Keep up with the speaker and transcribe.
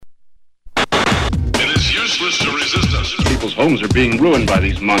useless to resist us. People's homes are being ruined by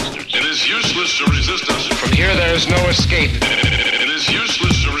these monsters. It is useless to resist us. From here, there is no escape. It is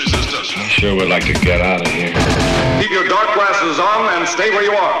useless to resist us. I sure would like to get out of here. Keep your dark glasses on and stay where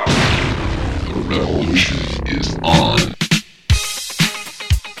you are. The revolution is on.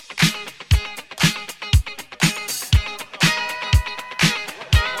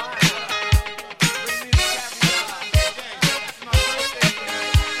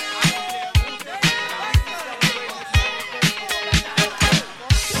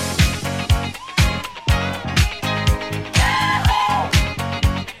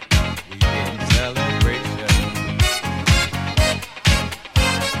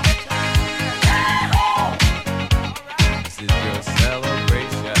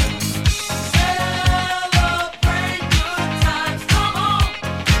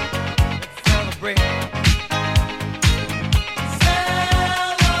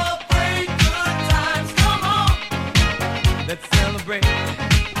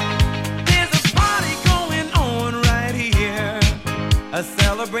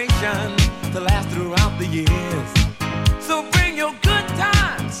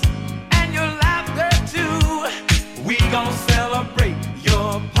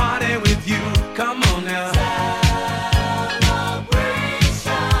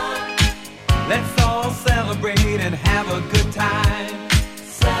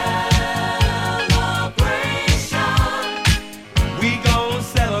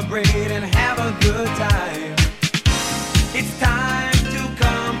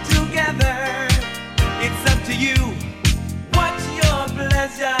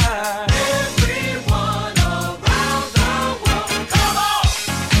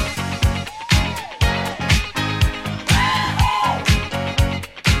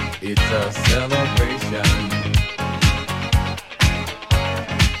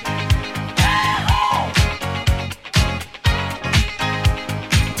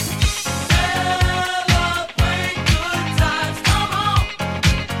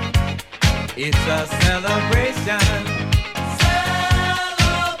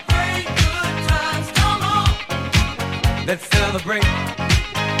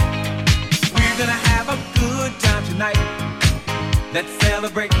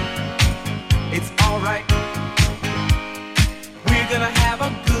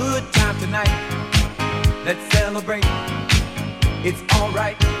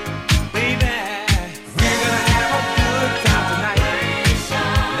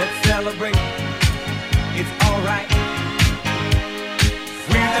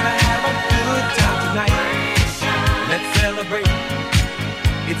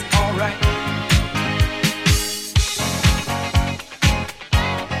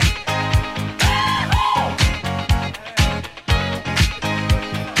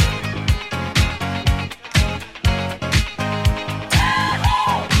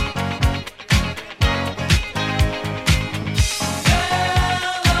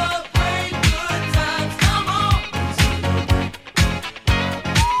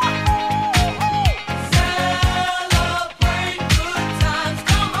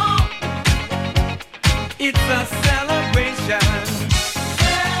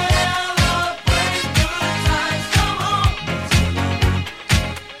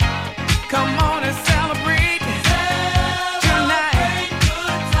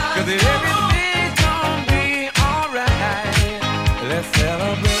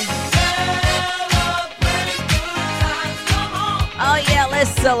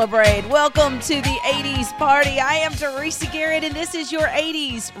 Celebrate. Welcome to the 80s party. I am Teresa Garrett, and this is your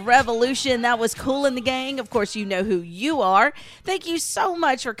 80s revolution. That was Kool and the Gang. Of course, you know who you are. Thank you so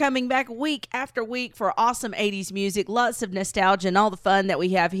much for coming back week after week for awesome 80s music, lots of nostalgia, and all the fun that we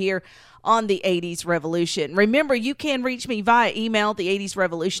have here on the 80s Revolution. Remember, you can reach me via email,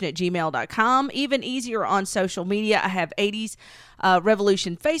 the80srevolution@gmail.com. Even easier on social media. I have 80s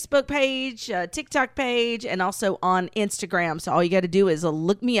Revolution Facebook page, TikTok page, and also on Instagram. So all you got to do is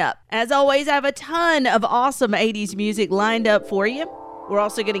look me up. As always, I have a ton of awesome 80s music lined up for you. We're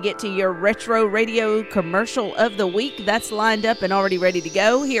also going to get to your retro radio commercial of the week. That's lined up and already ready to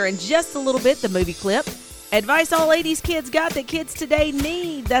go. Here in just a little bit, the movie clip. Advice all 80s kids got that kids today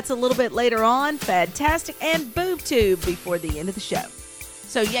need. That's a little bit later on. Fantastic and Boob Tube before the end of the show.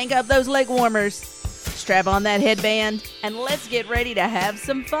 So yank up those leg warmers, strap on that headband, and let's get ready to have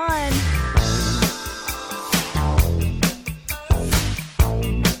some fun.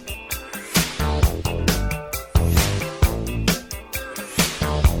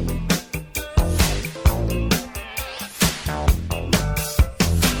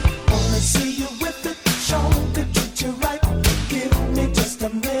 Show me, treat you right. Give me just a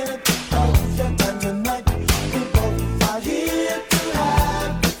minute of your time tonight.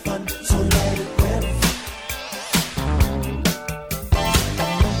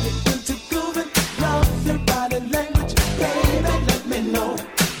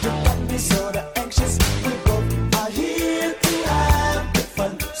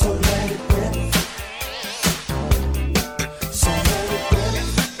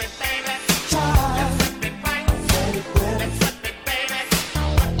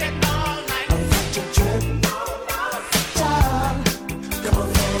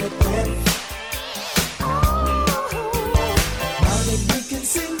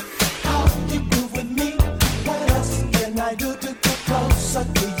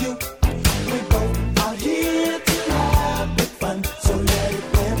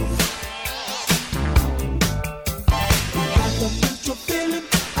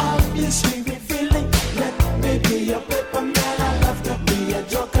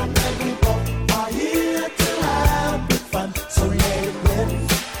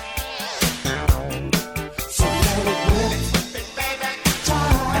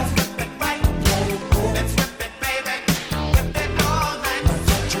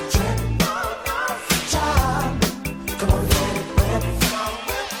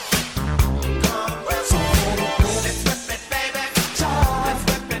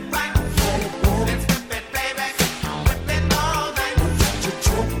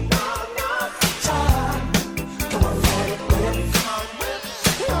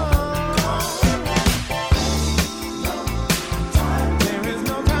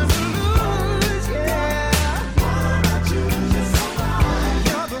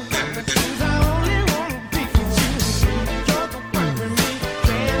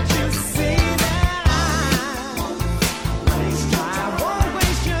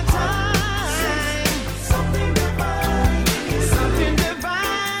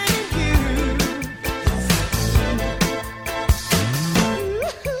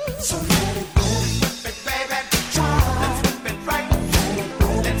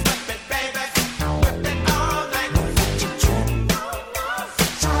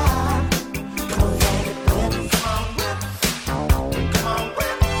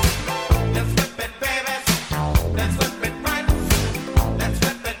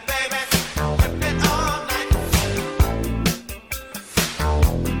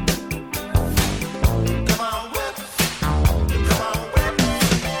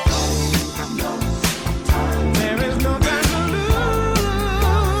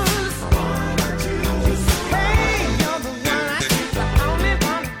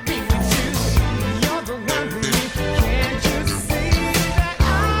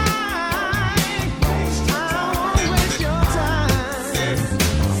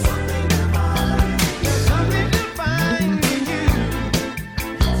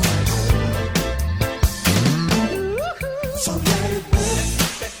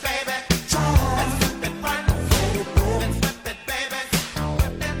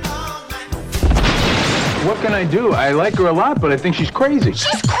 What can I do? I like her a lot, but I think she's crazy.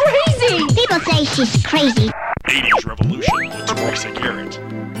 She's crazy! People say she's crazy. 80s Revolution with Teresa Garrett.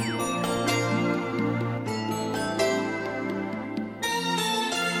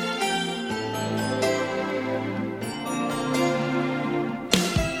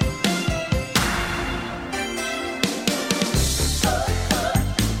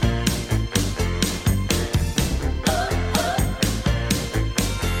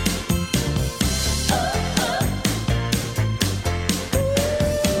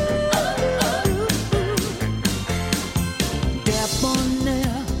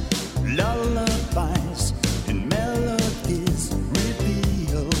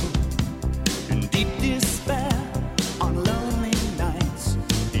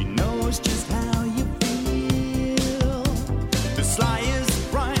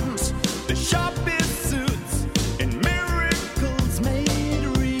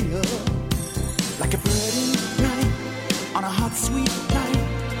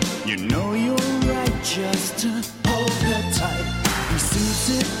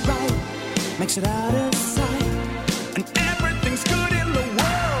 Smoking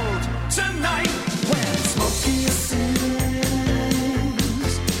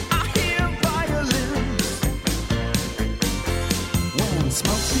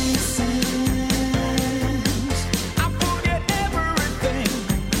sings.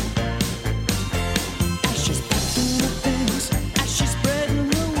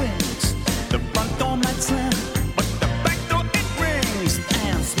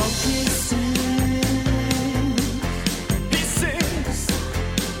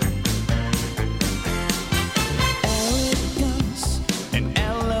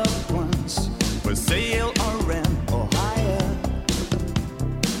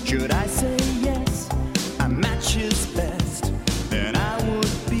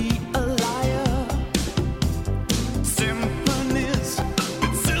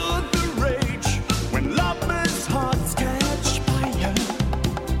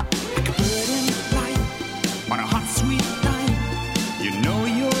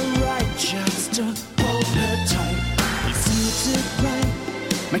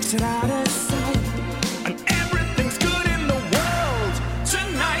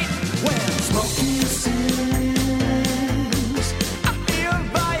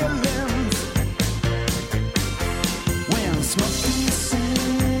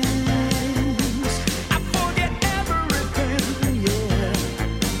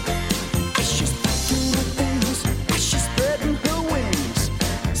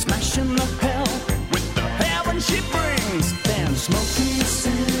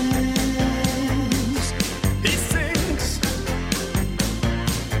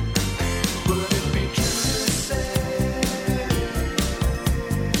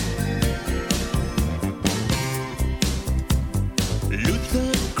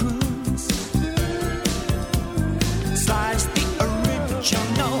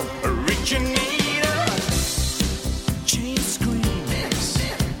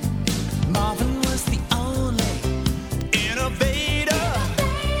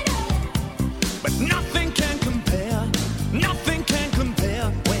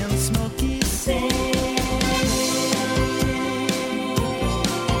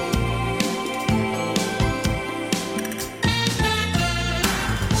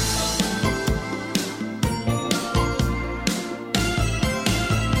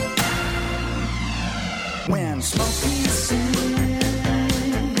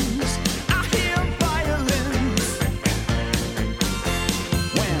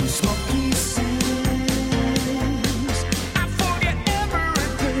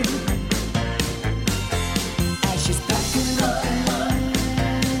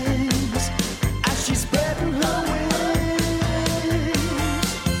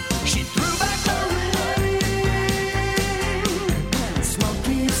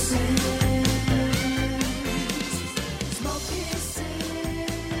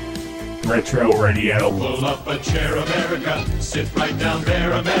 Retro Radio. Pull up a chair, America. Sit right down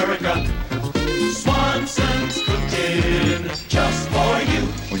there, America. Swanson's cooking just for you.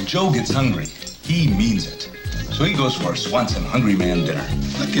 When Joe gets hungry, he means it. So he goes for a Swanson Hungry Man dinner.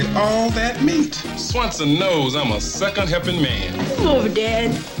 Look at all that meat. Swanson knows I'm a second helping man. Come over,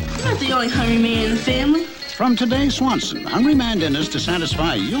 Dad. I'm not the only hungry man in the family. From today's Swanson, Hungry Man dinners to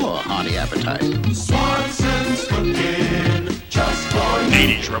satisfy your hearty appetite. Swanson's cooking just for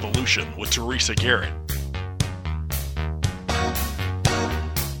you. 80s Revolution with Teresa Garrett.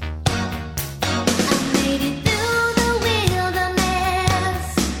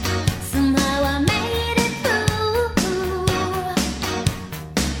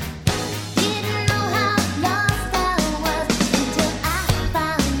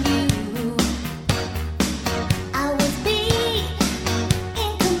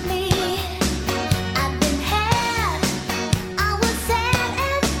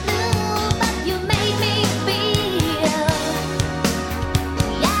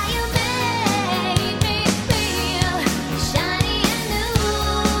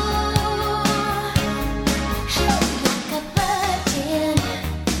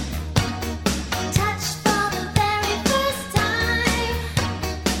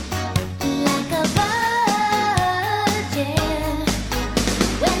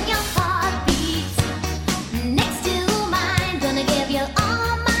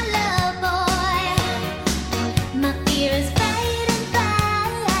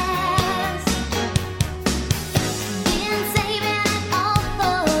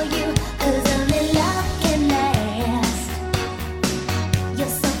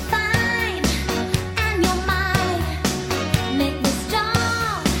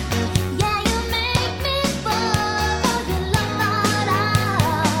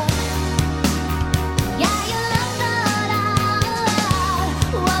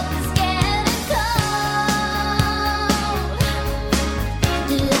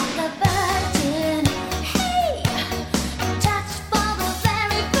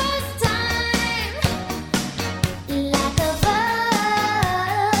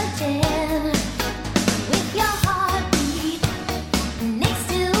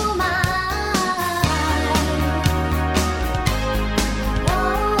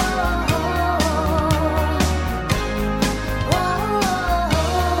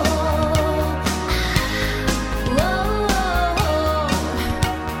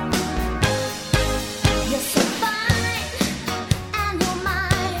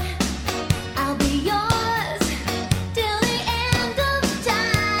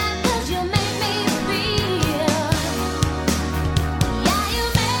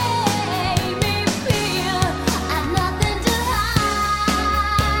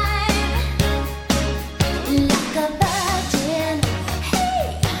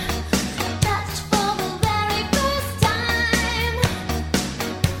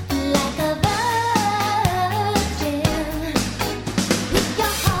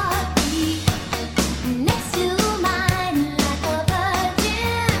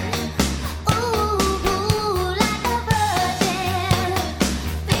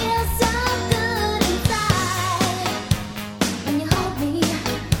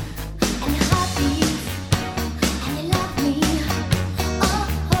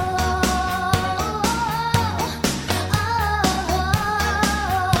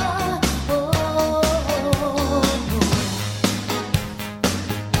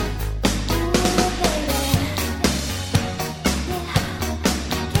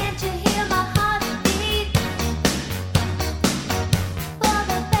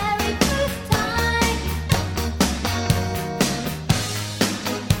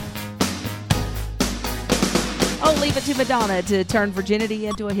 Leave it to Madonna to turn virginity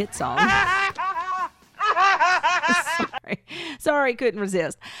into a hit song. Sorry, couldn't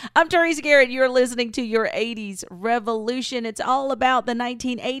resist. I'm Teresa Garrett. You're listening to your 80s Revolution. It's all about the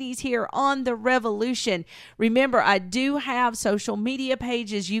 1980s here on The Revolution. Remember, I do have social media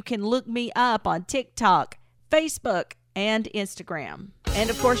pages. You can look me up on TikTok, Facebook, and Instagram. And,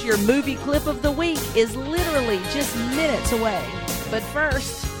 of course, your movie clip of the week is literally just minutes away. But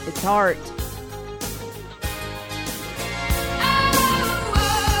first, it's Heart.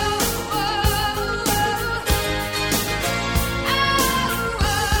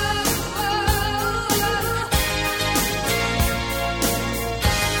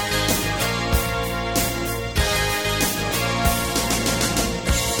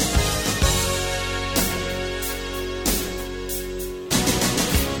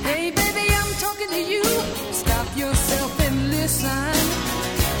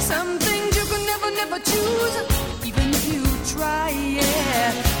 never choose, even if you try,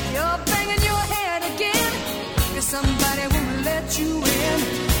 yeah. You're banging your head again, 'cause somebody won't let you in.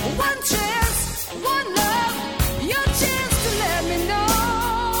 One chance, one love, your chance to let me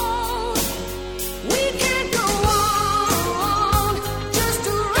know. We can't go on, just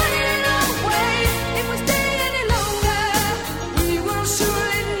running away. If we stay any longer, we will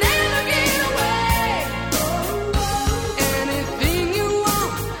surely never get away. Anything you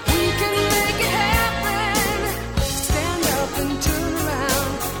want, we can make it happen. Stand up and turn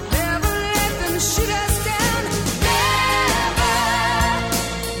around, never let them shoot us down. Never,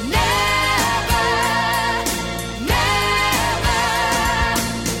 never, never,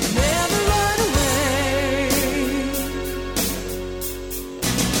 never run away.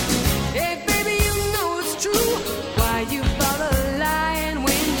 Hey baby, you know it's true. Why you bother lying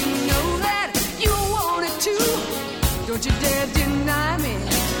when you know that you want it too? Don't you dare deny me.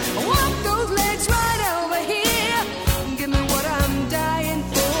 Walk those legs right over here. Give me what I'm dying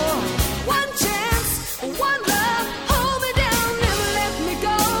for. One chance, one love. Hold me down, never let me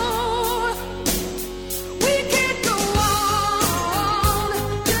go. We can't go on,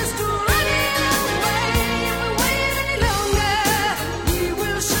 just running away. If we wait any longer, we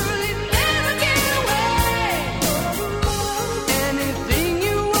will surely never get away. Anything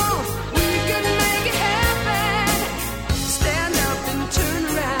you want, we can make it happen. Stand up and turn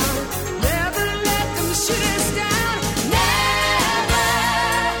around, never let them shoot us down. Never,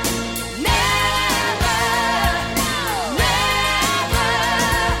 never, never,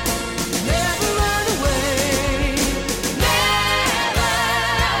 never run away. Never,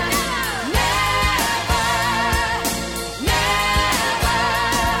 never,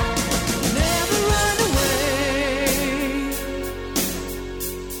 never run away.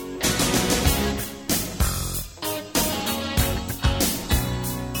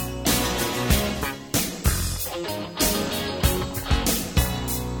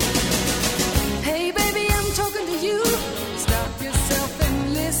 Hey baby, I'm talking to you. Stop yourself and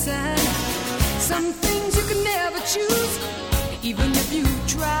listen. Some things you can never choose, even if you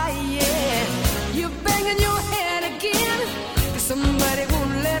try, yeah. You're banging your head again, 'cause somebody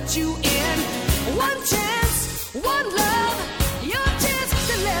won't let you in. One chance, one love, your chance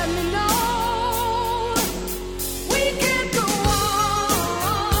to let me know. We can't go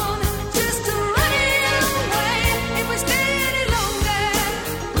on, just running away. If we stay any longer,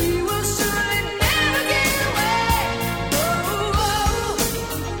 we will surely never get away. Oh,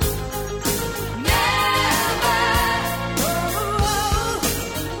 never,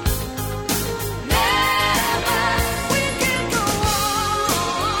 never. We can't go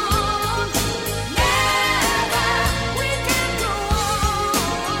on, never. We can't go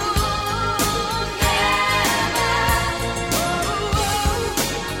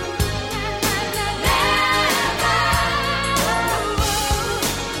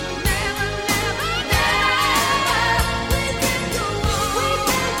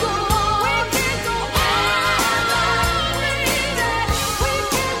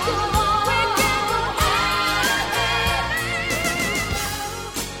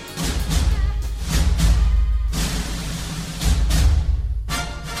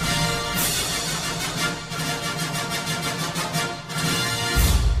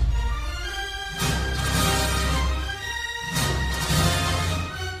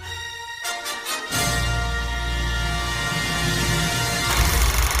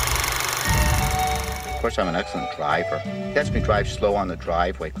Of course, I'm an excellent driver. He lets me drive slow on the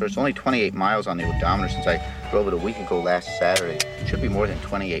driveway. Of course, only 28 miles on the odometer since I drove it a week ago last Saturday. It should be more than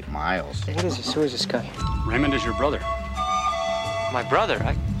 28 miles. What is this? Who is this guy? Raymond is your brother. My brother?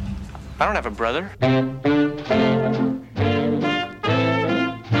 I don't have a brother.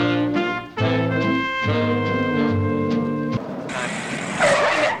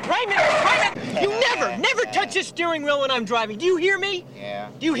 Raymond! You never touch the steering wheel when I'm driving. Do you hear me? Yeah.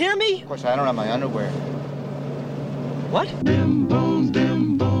 Do you hear me? Of course, I don't have my underwear. What? Them bones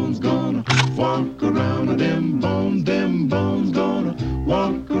gonna walk around. Them bones gonna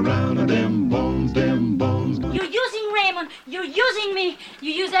walk around. Them bones gonna. You're using Raymond. You're using me.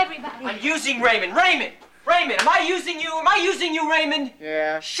 You use everybody. I'm using Raymond. Raymond, am I using you? Am I using you, Raymond?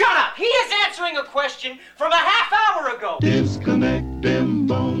 Yeah. Shut up! He is answering a question from a half hour ago. Disconnect them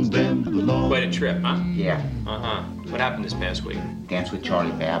bones, them belong. Quite a trip, huh? Yeah. Uh-huh. What happened this past week? Dance with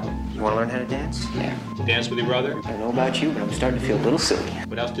Charlie Babbitt. You want to learn how to dance? Yeah. Dance with your brother? I don't know about you, but I'm starting to feel a little silly.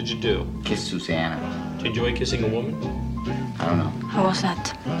 What else did you do? Kiss Susanna. Did you enjoy kissing a woman? I don't know. How was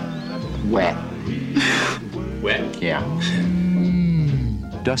that? Wet. Wet? Yeah.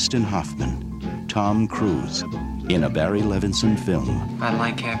 Dustin Hoffman, Tom Cruise, in a Barry Levinson film. I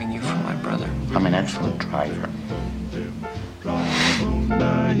like having you for my brother. I'm an excellent driver.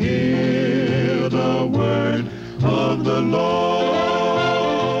 I hear the word of the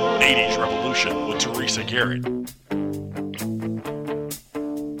Lord. 80s Revolution with Teresa Garrett.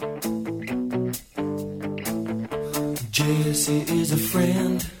 Jesse is a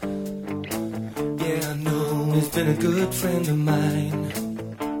friend. Yeah, I know he's been a good friend of mine.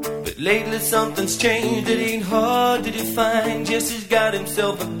 But lately something's changed, it ain't hard to define. Jesse's got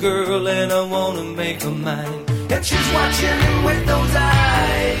himself a girl and I wanna make her mine. And she's watching him with those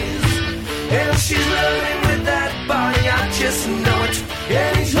eyes, and she's loving him with that body, I just know it.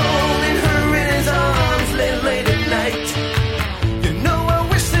 And he's holding her in his arms late at night. You know I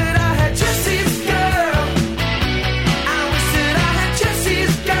wish that I had Jesse's girl. I wish that I had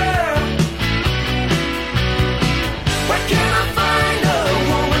Jesse's girl. Where can I find a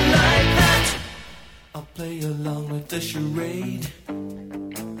woman like that? I'll play along with the charade.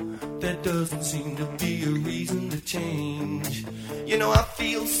 There doesn't seem to be a reason to change. You know I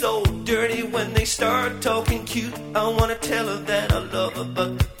feel so dirty when they start talking cute. I wanna tell her that I love her,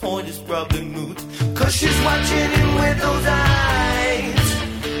 but the point is probably moot. Cause she's watching him with those eyes,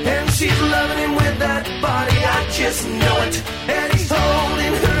 and she's loving him with that body, I just know it. And he's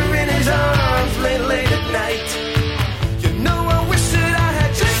holding her in his arms late at night. You know I wish that I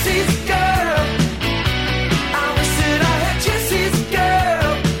had Jesse's girl. I wish that I had Jesse's girl.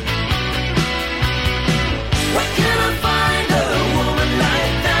 Where can I find a woman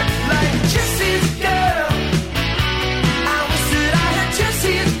like that, like Jesse's girl? I wish that I had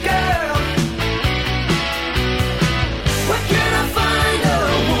Jesse's girl. Where can I find a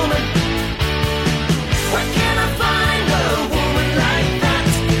woman? Where can I find a woman like that?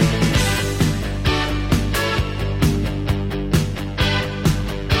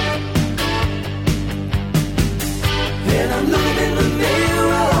 And I'm looking in the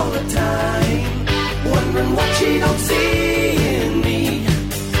mirror all the time, wondering what she don't see in me.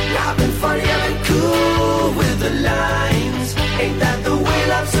 I've been funny, I've been cool with the lines. Ain't that the way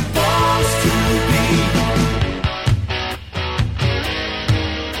love's supposed to be?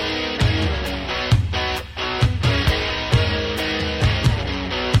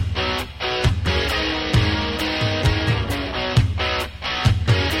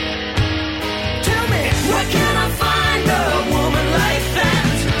 Tell me, where can I find a woman like that?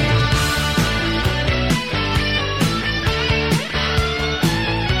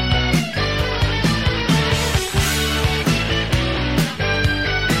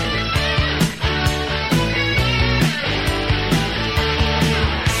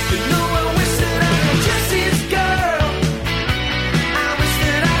 You know I wish that I had Jesse's girl. I wish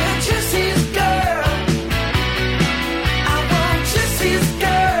that I had Jesse's girl. I want Jesse's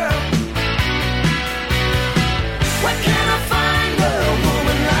girl. Where can I find a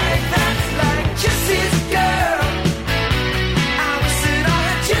woman like that, like Jesse's girl? I wish that I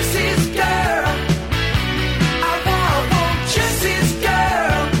had Jesse's girl. I want Jesse's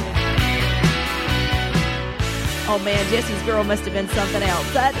girl. Oh man, Jesse's Girl must have been something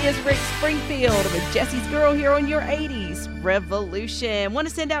else. That is Rick Springfield with Jesse's Girl here on your 80s Revolution. Want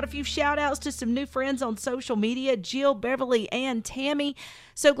to send out a few shout outs to some new friends on social media, Jill, Beverly, and Tammy.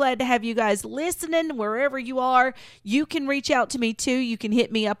 So glad to have you guys listening wherever you are. You can reach out to me too. You can hit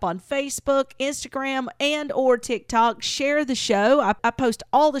me up on Facebook, Instagram, and or TikTok. Share the show. I post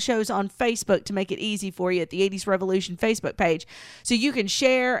all the shows on Facebook to make it easy for you at the 80s Revolution Facebook page. So you can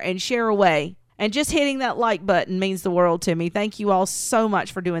share and share away. And just hitting that like button means the world to me. Thank you all so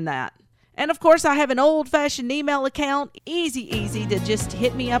much for doing that. And of course, I have an old-fashioned email account. Easy to just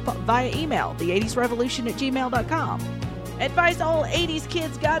hit me up via email, the80srevolution@gmail.com. Advice all 80s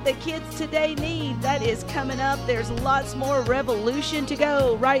kids got that kids today need. That is coming up. There's lots more revolution to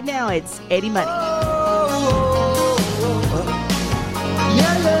go. Right now, it's Eddie Money.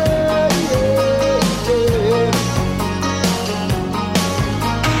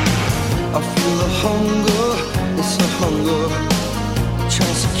 I feel a hunger, it's a hunger,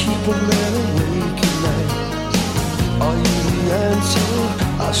 tries to keep a man awake at night. Are you the answer?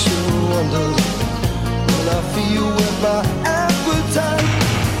 I sure wonder. When I feel with my appetite,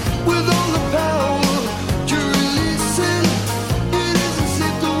 with all the power to release it, it isn't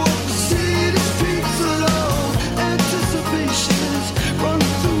safe to walk the city streets alone. Anticipation's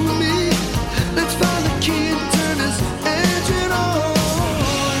running through me. Let's find the key and turn this engine on.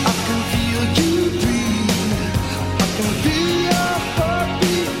 I can feel you breathe. I can feel your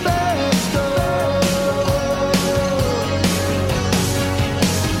heartbeat faster.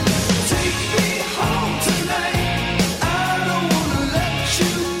 Take me home tonight. I don't wanna let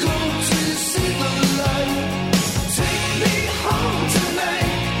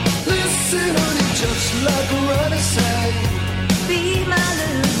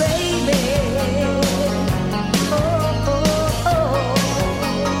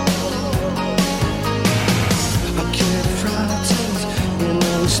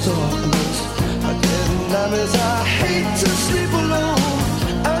darkness. I get nightmares. I hate to sleep alone.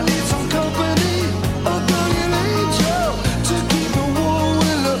 I need some company, a guardian angel to keep me warm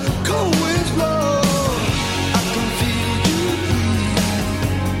when the cold winds blow. I can feel you breathe.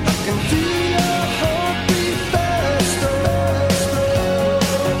 I can feel your heartbeat faster.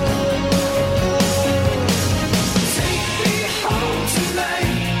 Take me home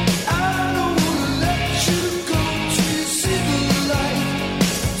tonight. I don't wanna let you go till you see the light.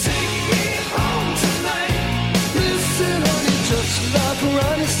 Take me home tonight. Listen, honey, just like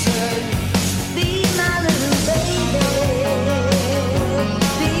Ronnie said. Be my little baby.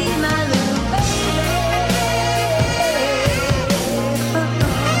 Be my little baby.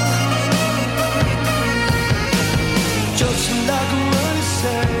 Just like Ronnie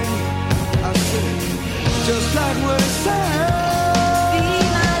said. I said, just like Ronnie said. Be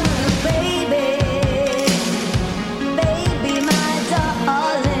my little baby. Baby, my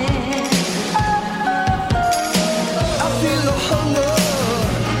darling. I feel the hunger.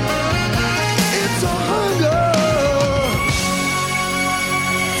 It's a hunger.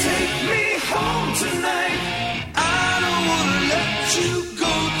 Take me home tonight. I don't wanna let you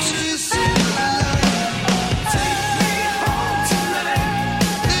go till you see the light. Take me home tonight.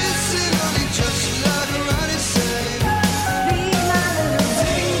 Listen, honey, just like Ronnie said. Be my little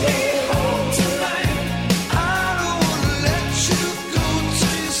baby. Take me home tonight. I don't wanna let you go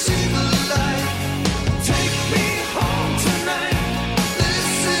till you see the light. Take me home tonight.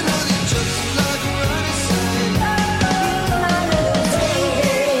 Listen, honey, just like Ronnie said. Be my little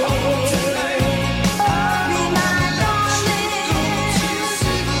baby. Home tonight. I don't wanna let you go till you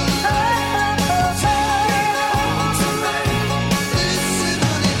see the light. Take me home tonight. Listen,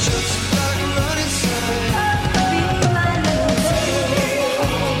 honey, just like Ronnie said. Be my little baby.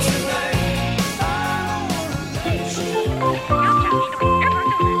 Home tonight. I don't wanna let you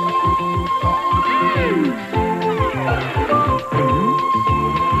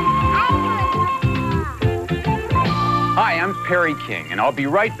Hi, I'm Perry King, and I'll be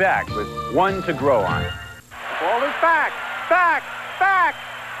right back with One to Grow On. Ball is back, back, back.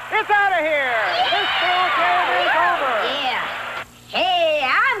 It's out of here. This ball game is over. Yeah. Hey,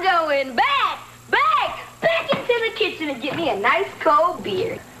 I'm going back into the kitchen and get me a nice cold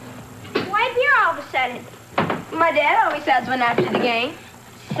beer. Why beer all of a sudden? My dad always has one after the game.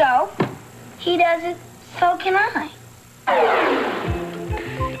 So? He does it, so can I.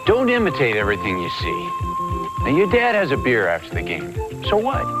 Don't imitate everything you see. Now, your dad has a beer after the game. So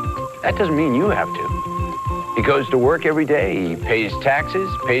what? That doesn't mean you have to. He goes to work every day. He pays taxes,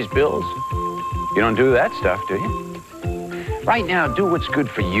 pays bills. You don't do that stuff, do you? Right now, do what's good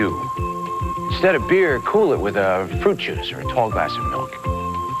for you. Instead of beer, cool it with a fruit juice or a tall glass of milk.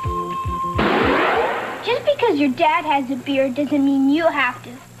 Just because your dad has a beer doesn't mean you have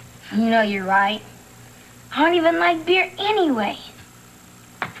to. You know you're right. I don't even like beer anyway.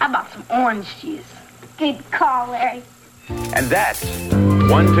 How about some orange juice? Good call, Larry. And that's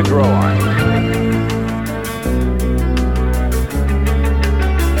One to Grow On.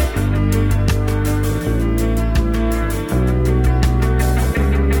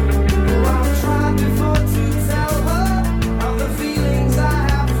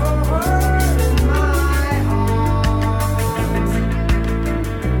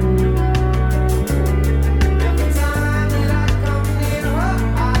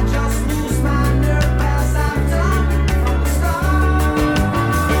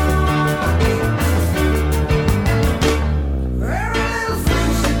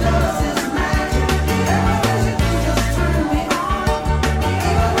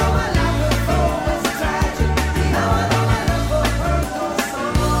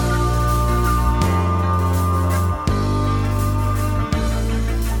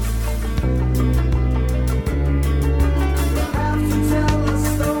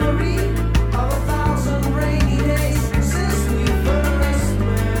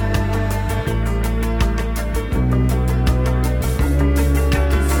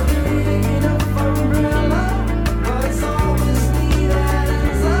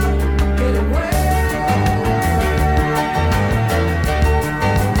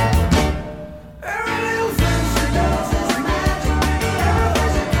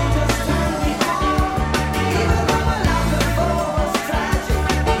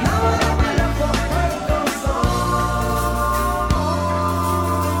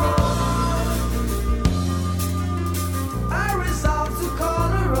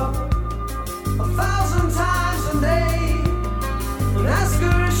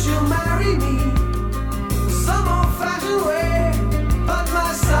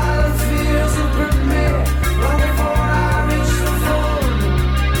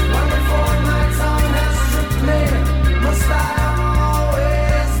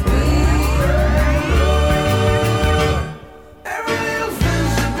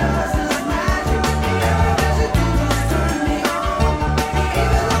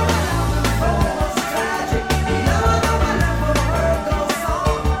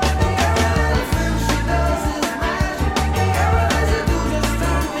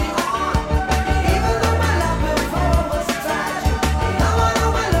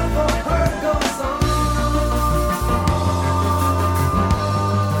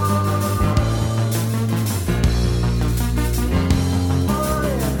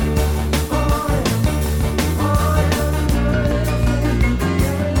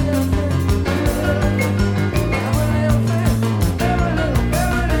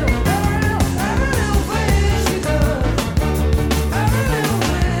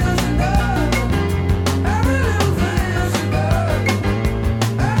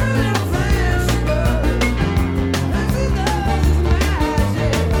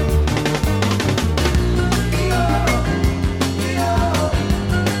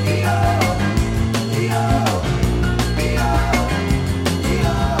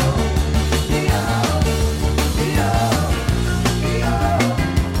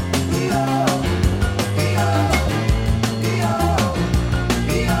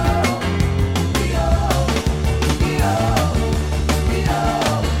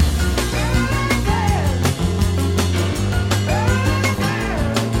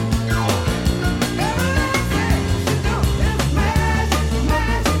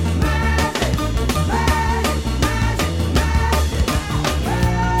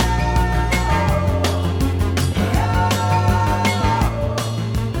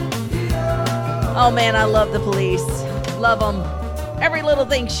 Oh man, I love the Police. Love them. Every little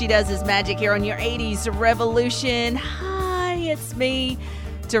thing she does is magic here on your 80s Revolution. Hi, it's me,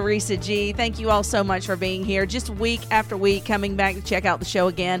 Teresa G. Thank you all so much for being here. Just week after week, coming back to check out the show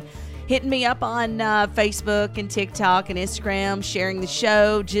again. Hitting me up on Facebook and TikTok and Instagram, sharing the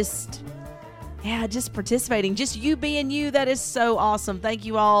show. Just participating. Just you being you. That is so awesome. Thank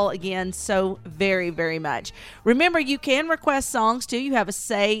you all again so very, very much. Remember, you can request songs too. You have a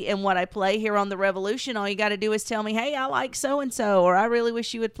say in what I play here on The Revolution. All you got to do is tell me, hey, I like so-and-so, or I really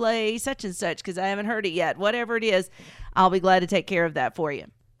wish you would play such and such because I haven't heard it yet. Whatever it is, I'll be glad to take care of that for you.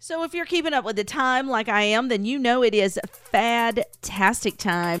 So if you're keeping up with the time like I am, then you know it is fad-tastic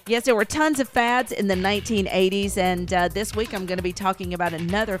time. Yes, there were tons of fads in the 1980s, and this week I'm going to be talking about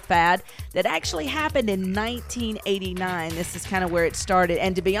another fad that actually happened in 1989. This is kind of where it started,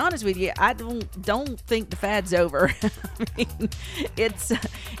 and to be honest with you, I don't think the fad's over. I mean, it's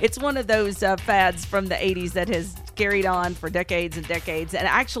one of those fads from the 80s that has carried on for decades and decades, and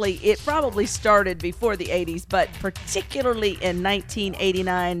actually it probably started before the 80s, but particularly in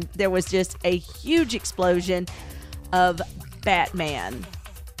 1989 there was just a huge explosion of Batman.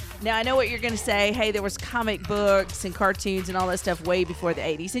 Now I know what you're going to say, hey, there was comic books and cartoons and all that stuff way before the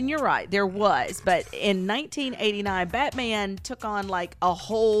 80s, and you're right, there was, but in 1989 Batman took on like a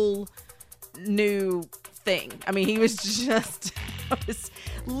whole new thing. I mean, he was just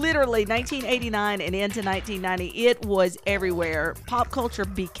literally 1989 and into 1990, it was everywhere. Pop culture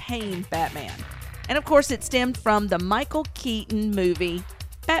became Batman. And of course, it stemmed from the Michael Keaton movie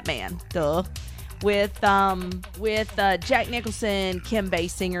Batman, with Jack Nicholson, Kim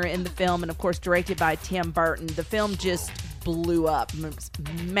Basinger in the film, and of course directed by Tim Burton. The film just blew up. It was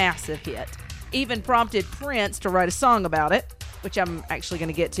a massive hit. Even prompted Prince to write a song about it, which I'm actually going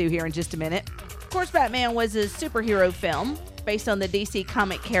to get to here in just a minute. Of course, Batman was a superhero film based on the DC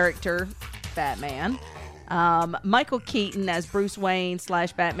comic character Batman. Michael Keaton as Bruce Wayne /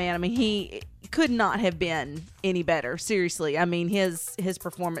 Batman. I mean, he could not have been any better. Seriously. I mean, his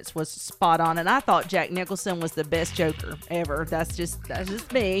performance was spot on, and I thought Jack Nicholson was the best Joker ever. That's just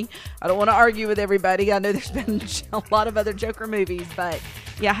me. I don't want to argue with everybody. I know there's been a lot of other Joker movies, but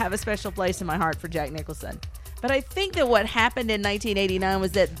yeah, I have a special place in my heart for Jack Nicholson. But I think that what happened in 1989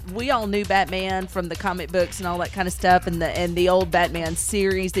 was that we all knew Batman from the comic books and all that kind of stuff, and the old Batman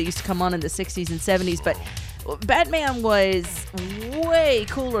series that used to come on in the 60s and 70s. But Batman was way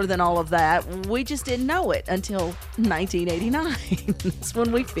cooler than all of that. We just didn't know it until 1989. That's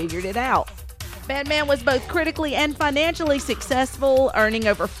when we figured it out. Batman was both critically and financially successful, earning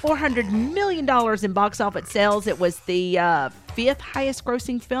over $400 million in box office sales. It was the fifth highest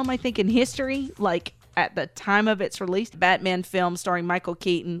grossing film, I think, in history. Like, at the time of its release, Batman film starring Michael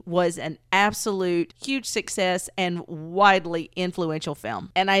Keaton was an absolute huge success and widely influential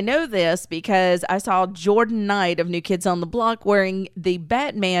film. And I know this because I saw Jordan Knight of New Kids on the Block wearing the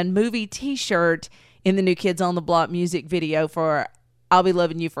Batman movie t-shirt in the New Kids on the Block music video for I'll Be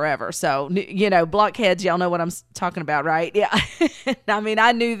Loving You Forever. So, you know, blockheads, y'all know what I'm talking about, right? Yeah. I mean,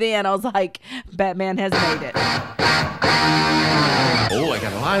 I knew then. I was like, Batman has made it. Oh, I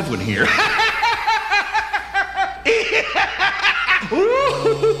got a live one here.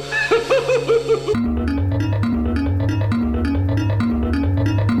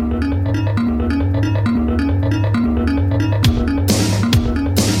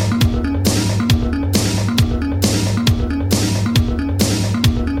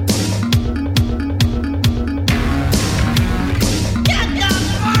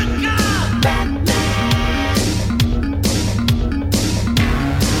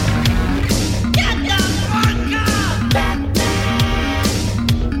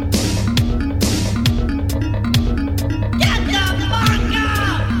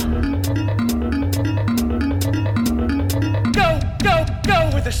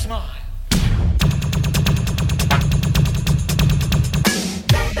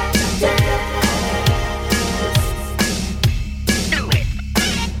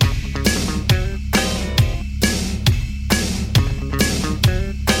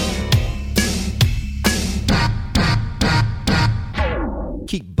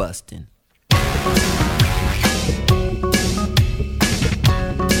 Keep busting.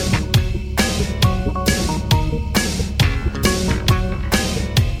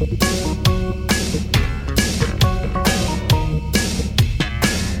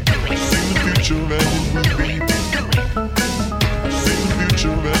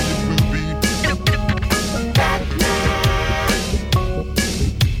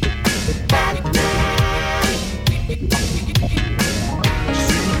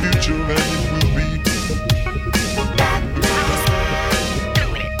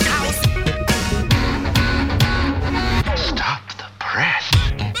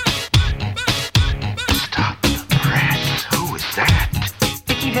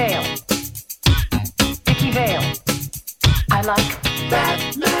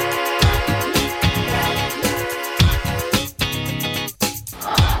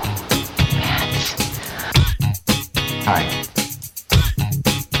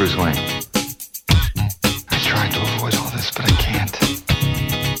 Bruce Wayne. I tried to avoid all this, but I can't.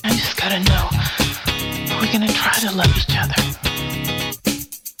 I just gotta know, are we gonna try to love each other?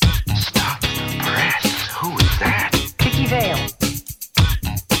 Stop the press. Who is that? Vicky Vale.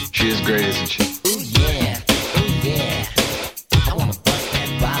 She is great, isn't she? Ooh yeah, ooh yeah. I wanna bust that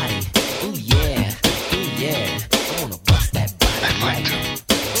body. Ooh yeah, I wanna bust that body. I'd like to.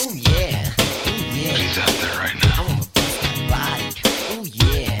 Ooh yeah, ooh yeah. But he's out there right now. I wanna bust that body. Ooh yeah,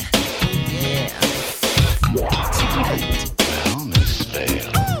 Well, Miss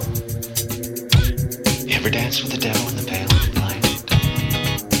Vale. You ever dance with the devil in the pale moonlight?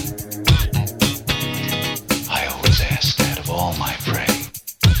 I always ask that of all my prey.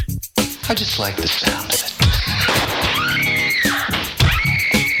 I just like the sound of it.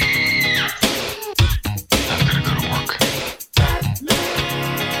 I've gotta go to work.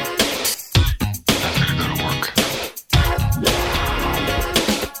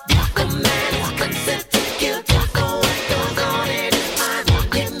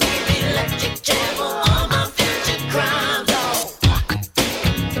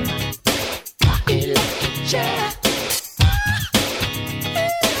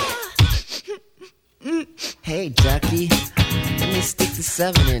 Hey, Ducky, let me stick the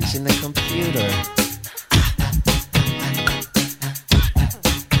 7-inch in the computer.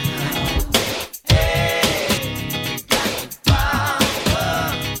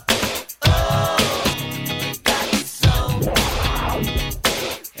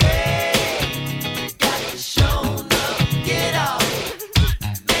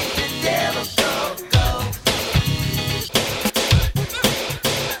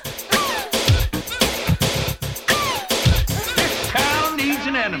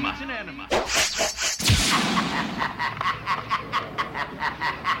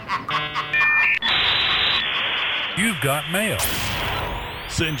 You've got mail.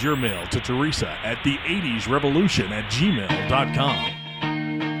 Send your mail to Teresa at the80srevolution@gmail.com.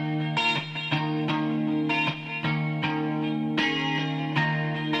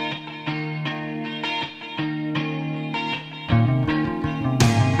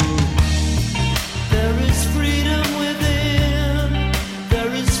 There is freedom within,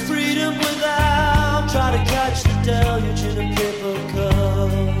 there is freedom without. Try to catch the deluge in a paper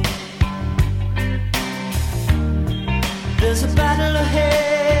cup. There's a battle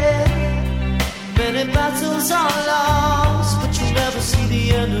ahead, many battles are lost, but you'll never see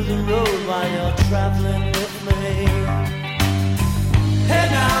the end of the road while you're traveling with me. Hey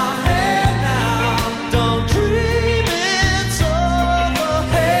now, don't dream it's over.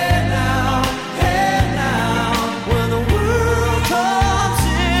 Hey now, when the world comes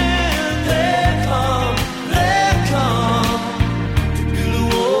in, they come to build a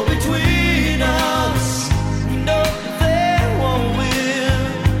wall between us. No, they won't win.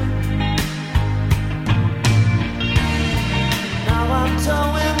 Now I'm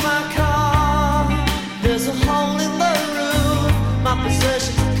towing my car. There's a hole in the roof. My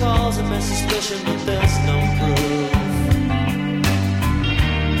possessions are causing me suspicion, but there's no proof.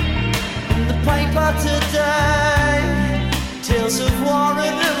 In the paper today, tales of war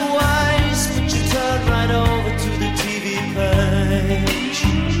and waste, but you turn right over to the TV page.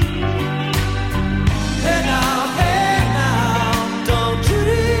 Hey now, don't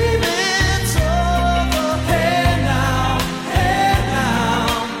dream it's over. Hey now,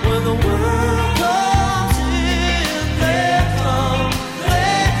 when the world comes in, they come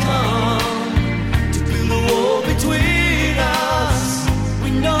to build a wall between us. We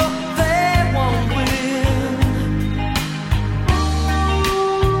know they won't win.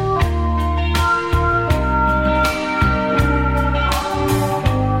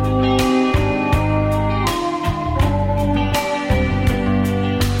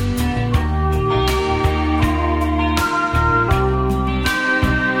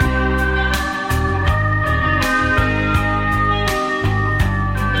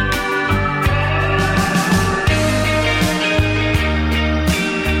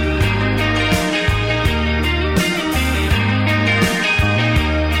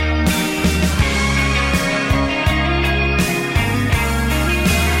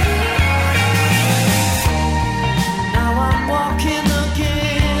 Now I'm walking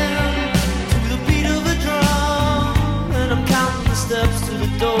again to the beat of a drum, and I'm counting the steps to the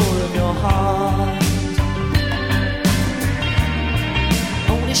door of your heart.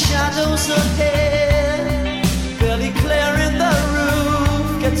 Only shadows ahead, barely clearing the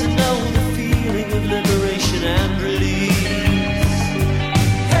roof. Get to know the feeling of liberation and release.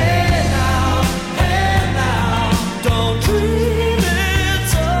 Hey now, don't dream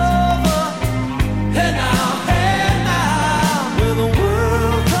it's over. Hey now, when the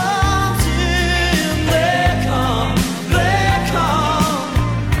world comes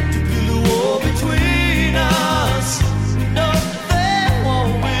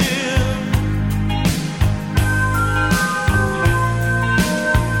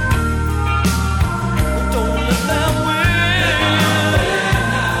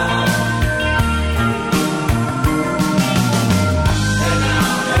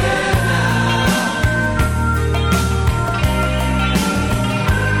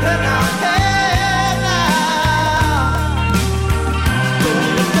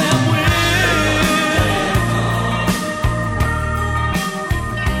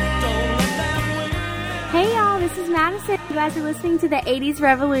Madison. You guys are listening to the 80s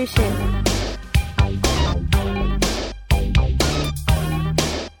Revolution.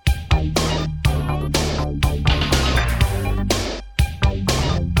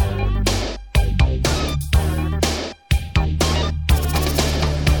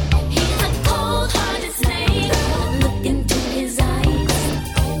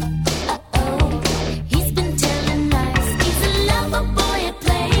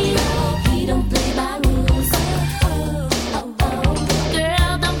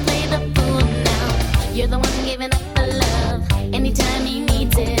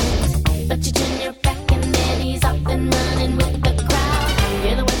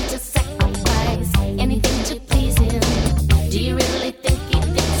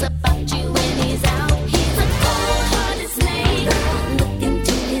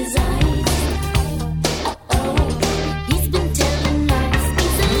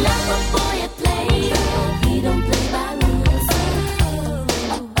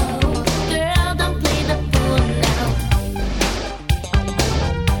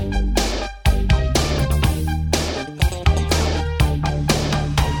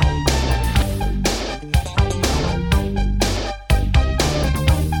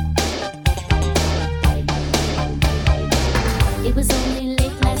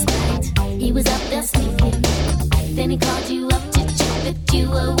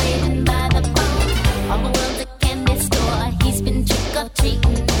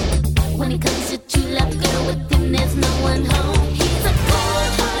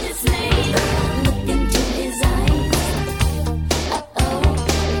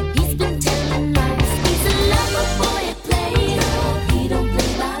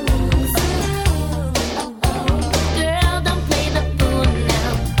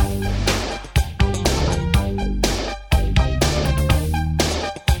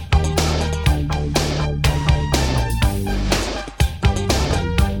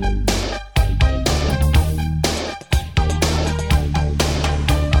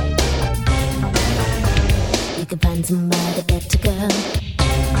 Somebody better go.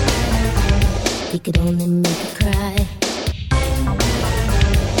 He could only make her cry.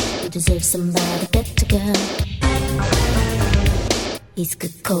 You deserve somebody better go. He's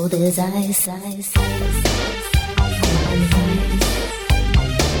good cold as ice, ice, ice.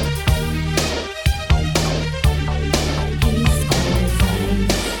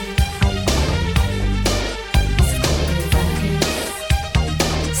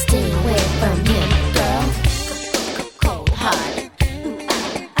 Stay away from him, girl. Cold hearted,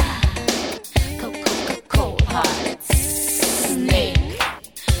 cold hearted snake.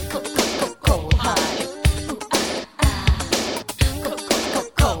 Cold hearted,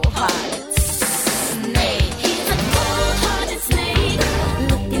 cold hearted snake. He's a cold hearted snake.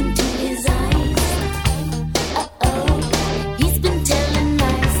 Look into his eyes. He's been telling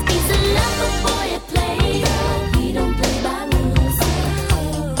lies. He's a lover boy at play. He don't play by rules.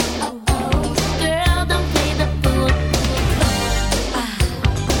 Girl, don't play the fool.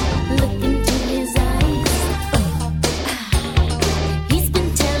 Look into his eyes. He's been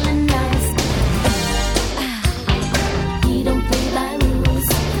telling lies. He don't play by rules.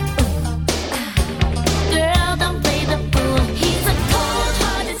 Girl, don't play the fool. He's a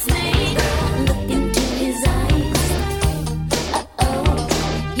cold-hearted snake. Look into his eyes.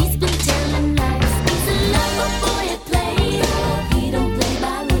 He's been telling lies. He's a lover boy at play. He don't play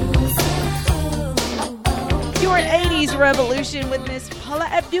by rules. Your 80s Revolution with Miss Paula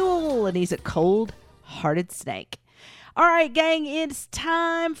Abdul, and he's a cold-hearted snake. All right, gang, it's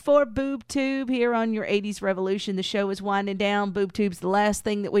time for Boob Tube here on your 80s Revolution. The show is winding down. Boob Tube's the last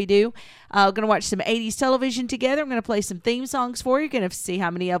thing that we do. We're going to watch some 80s television together. I'm going to play some theme songs for you. You're going to see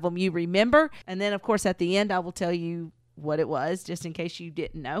how many of them you remember. And then, of course, at the end, I will tell you what it was, just in case you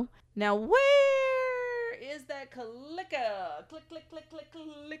didn't know. Now, where is that Kalika? Click, click, click, click,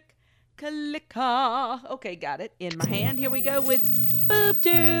 click. Kalika. Okay, got it. In my hand. Here we go with Boob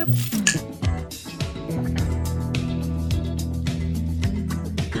Tube.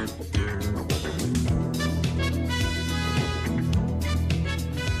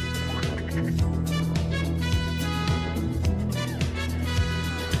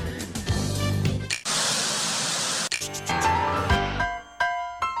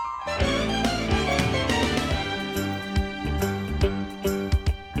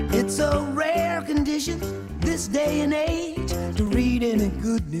 It's a rare condition this day and age to read any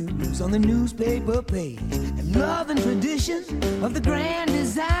good news on the newspaper page. And love and tradition of the grand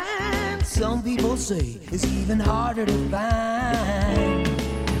design, some people say, is even harder to find.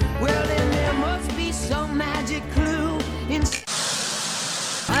 Well, then there must be some magic clue in.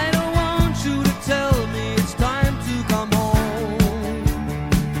 I don't want you to tell me it's time to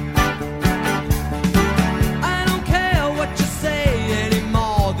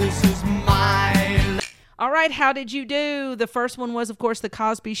All right, how did you do? The first one was, of course, The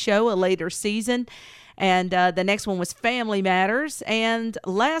Cosby Show, a later season. And the next one was Family Matters. And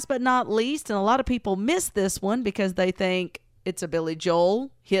last but not least, and a lot of people miss this one because they think it's a Billy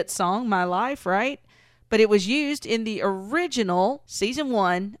Joel hit song, My Life, right? But it was used in the original season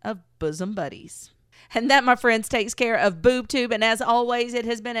 1 of Bosom Buddies. And that, my friends, takes care of BoobTube. And as always, it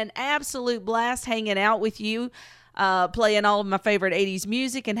has been an absolute blast hanging out with you, playing all of my favorite 80s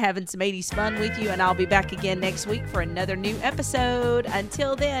music and having some 80s fun with you. And I'll be back again next week for another new episode.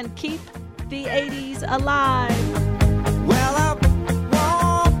 Until then, keep the 80s alive. Well, I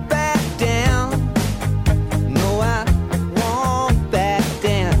won't back down. No, I won't back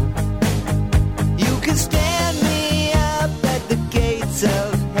down. You can stand me up at the gates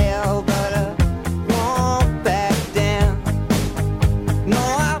of hell, but I won't back down. No,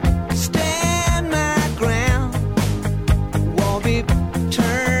 I'll stand my ground. Won't be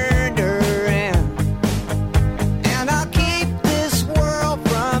turned around. And I'll keep this world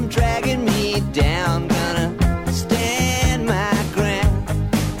from dragging me down. Gonna stand my ground,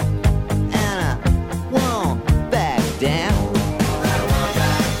 and I won't back down.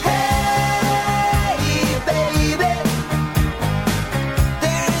 Hey, baby,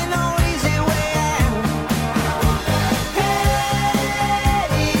 there ain't no easy way out. Hey,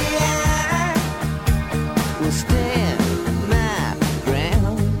 I will stand my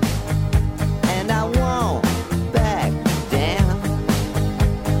ground, and I won't back down.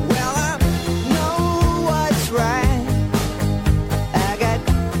 Well, I know what's right. I got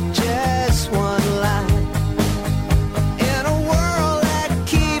just one life in a world that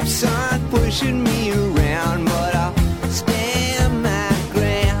keeps on pushing me around, but I'll stand my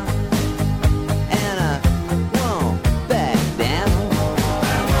ground, and I won't back down.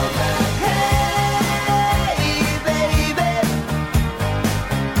 Hey, baby,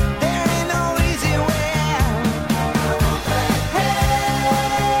 there ain't no easy way out.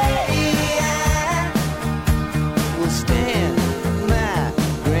 Hey, I will stand my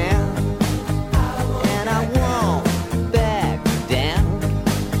ground, and I won't back down.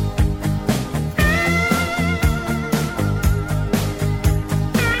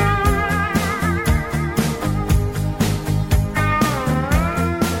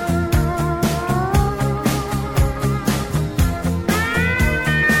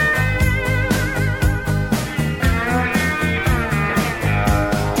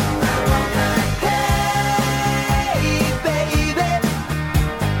 Hey, baby,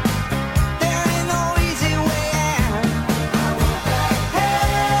 there ain't no easy way out. Hey, I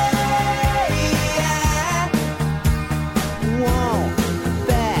won't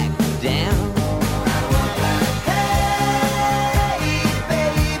back down. Hey,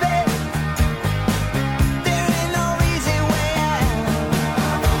 baby, there ain't no easy way out.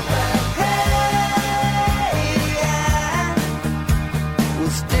 Hey, I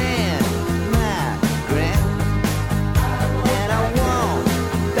will stand my ground, and I won't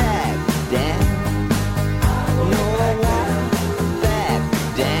back down. No, I won't back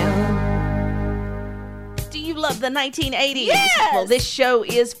down. Do you love the 1980s? Yes! Well, this show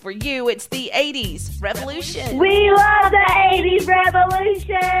is for you. It's the 80s Revolution. We love the 80s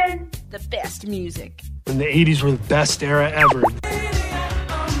revolution. The best music. And the 80s were the best era ever.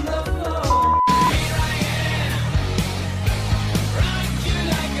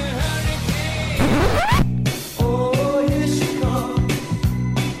 Oh, here she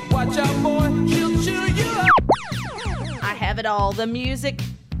comes. Watch out, boy, she'll chew you up. I have it all. The music,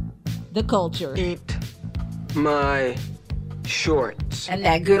 the culture, Eat my shorts. and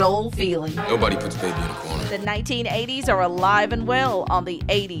that good old feeling. Nobody puts baby in a corner. The 1980s are alive and well on the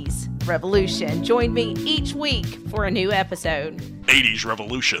 80s Revolution. Join me each week for a new episode. 80s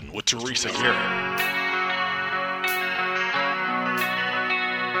Revolution with Teresa Garrett.